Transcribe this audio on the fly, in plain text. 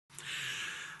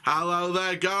Hello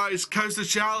there guys, Coaster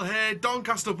Chal here,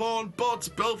 Doncaster born, but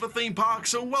built for theme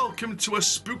parks, and welcome to a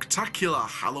spooktacular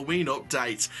Halloween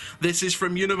update. This is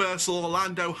from Universal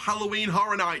Orlando Halloween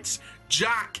Horror Nights.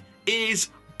 Jack is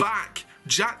back.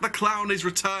 Jack the Clown is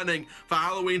returning for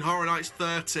Halloween Horror Nights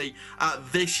 30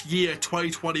 this year,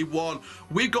 2021.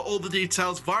 We've got all the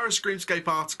details via a Screamscape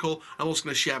article. I'm also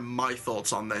going to share my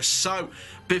thoughts on this. So,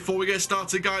 before we get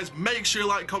started, guys, make sure you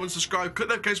like, comment, subscribe, click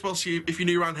the notification bell so if you're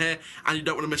new around here and you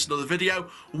don't want to miss another video.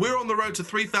 We're on the road to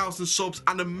 3,000 subs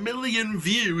and 1 million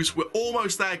views. We're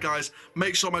almost there, guys.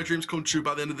 Make sure my dreams come true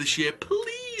by the end of this year,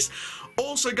 please.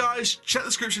 Also, guys, check the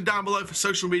description down below for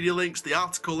social media links, the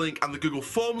article link, and the Google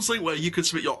Forms link where you can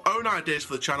submit your own ideas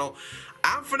for the channel.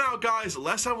 And for now, guys,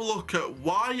 let's have a look at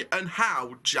why and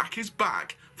how Jack is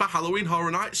back for Halloween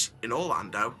Horror Nights in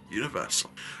Orlando,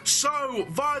 Universal. So,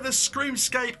 via the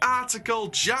Screamscape article,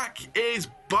 Jack is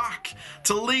back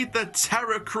to lead the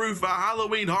terror crew for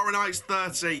Halloween Horror Nights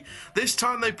 30. This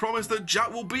time they promise that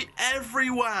Jack will be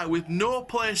everywhere with no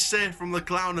place safe from the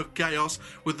Clown of Chaos,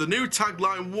 with the new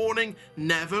tagline warning,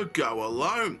 never go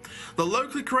alone. The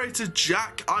locally created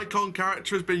Jack icon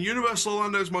character has been Universal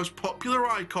Orlando's most popular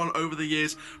icon over the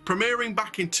years, premiering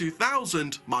back in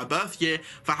 2000, my birth year,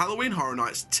 for Halloween Horror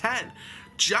Nights 10.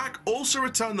 Jack also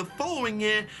returned the following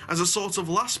year as a sort of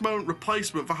last-moment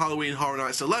replacement for Halloween Horror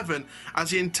Nights 11,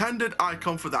 as the intended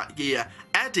icon for that year,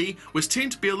 Eddie, was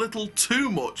deemed to be a little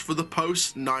too much for the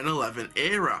post-9/11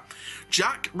 era.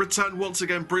 Jack returned once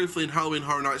again briefly in Halloween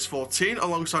Horror Nights 14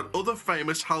 alongside other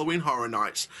famous Halloween Horror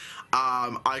Nights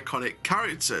iconic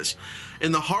characters.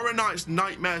 In the Horror Nights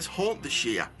Nightmares Haunt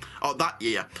that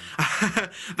year.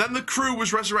 Then the crew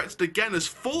was resurrected again as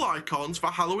full icons for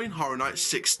Halloween Horror Nights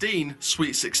 16,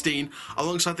 Sweet 16,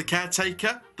 alongside the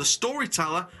caretaker, the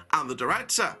storyteller, and the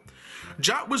director.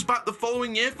 Jack was back the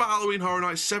following year for Halloween Horror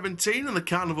Nights 17 and the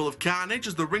Carnival of Carnage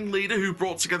as the ringleader who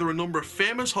brought together a number of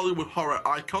famous Hollywood horror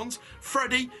icons,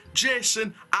 Freddy,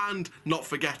 Jason, and, not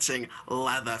forgetting,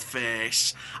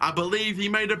 Leatherface. I believe he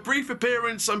made a brief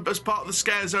appearance as part of the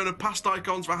Scare Zone of past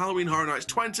icons for Halloween Horror Nights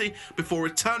 20 before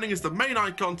returning as the main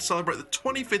icon to celebrate the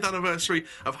 25th anniversary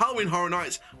of Halloween Horror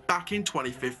Nights back in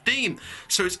 2015.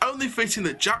 So it's only fitting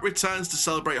that Jack returns to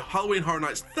celebrate Halloween Horror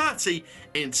Nights 30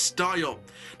 in style.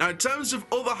 Now, in terms of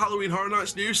other Halloween Horror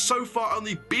Nights news, so far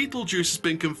only Beetlejuice has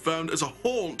been confirmed as a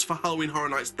haunt for Halloween Horror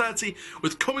Nights 30,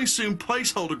 with coming soon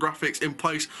placeholder graphics in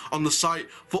place on the site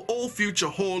for all future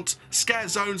haunt, scare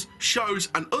zones, shows,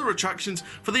 and other attractions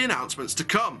for the announcements to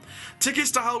come.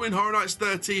 Tickets to Halloween Horror Nights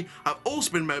 30 have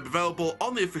also been made available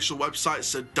on the official website,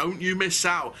 so don't you miss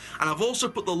out. And I've also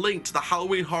put the link to the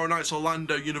Halloween Horror Nights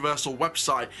Orlando Universal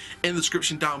website in the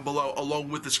description down below, along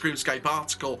with the Screamscape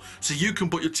article, so you can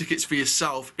book your tickets for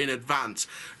yourself in advance.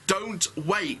 Don't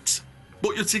wait.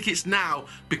 Book your tickets now,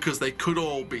 because they could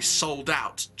all be sold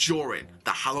out during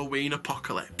the Halloween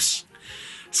apocalypse.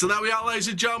 So there we are, ladies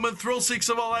and gentlemen, thrill seekers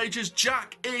of all ages.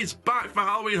 Jack is back for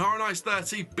Halloween Horror Nights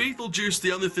 30. Beetlejuice,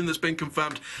 the only thing that's been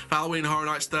confirmed for Halloween Horror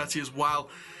Nights 30 as well.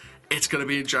 It's going to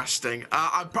be interesting.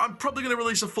 I'm probably going to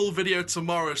release a full video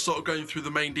tomorrow, sort of going through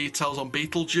the main details on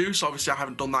Beetlejuice. Obviously, I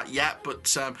haven't done that yet,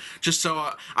 but just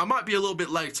so I might be a little bit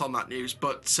late on that news,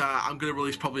 but I'm going to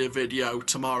release probably a video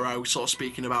tomorrow, sort of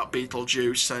speaking about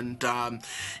Beetlejuice and,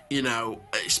 you know,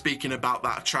 speaking about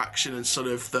that attraction and sort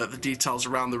of the details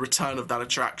around the return of that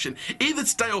attraction, either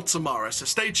today or tomorrow. So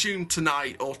stay tuned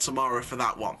tonight or tomorrow for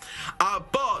that one.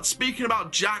 But speaking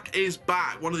about Jack is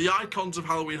back, one of the icons of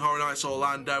Halloween Horror Nights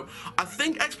Orlando. I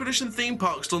think Expedition Theme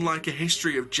Park's done like a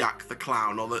history of Jack the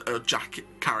Clown, or the Jack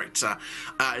character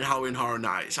in Halloween Horror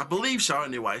Nights. I believe so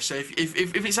anyway, so if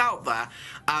it's out there,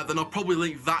 then I'll probably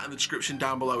link that in the description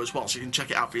down below as well, so you can check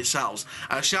it out for yourselves.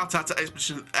 Shout out to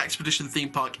Expedition Theme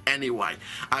Park anyway,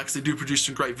 because they do produce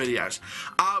some great videos.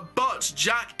 But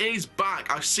Jack is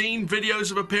back. I've seen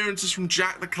videos of appearances from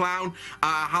Jack the Clown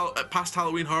past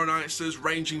Halloween Horror Nights,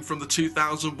 ranging from the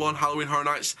 2001 Halloween Horror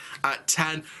Nights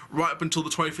 10 right up until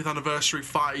the 25th anniversary,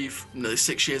 nearly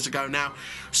 6 years ago now.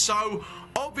 So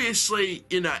obviously,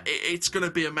 you know, it's going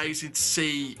to be amazing to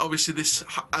see. Obviously, this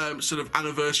sort of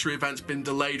anniversary event's been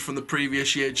delayed from the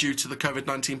previous year due to the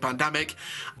COVID-19 pandemic,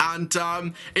 and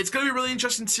it's going to be really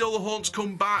interesting to see all the haunts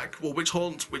come back, well,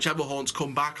 whichever haunts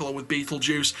come back along with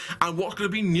Beetlejuice, and what's going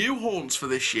to be new haunts for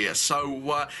this year.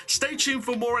 So stay tuned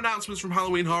for more announcements from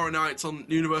Halloween Horror Nights on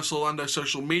Universal Orlando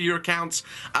social media accounts,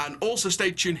 and also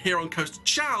stay tuned here on Coaster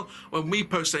Chal when we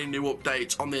post any a new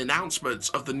update on the announcements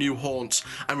of the new haunts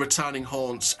and returning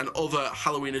haunts and other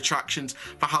Halloween attractions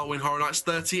for Halloween Horror Nights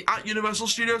 30 at Universal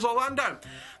Studios Orlando.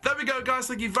 There we go, guys.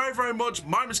 Thank you very, very much.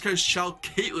 My name is Coast Shell.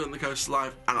 Keep living the coast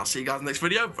alive, and I'll see you guys in the next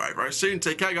video very, very soon.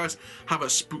 Take care, guys. Have a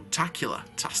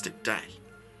spooktacular-tastic day.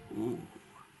 Ooh.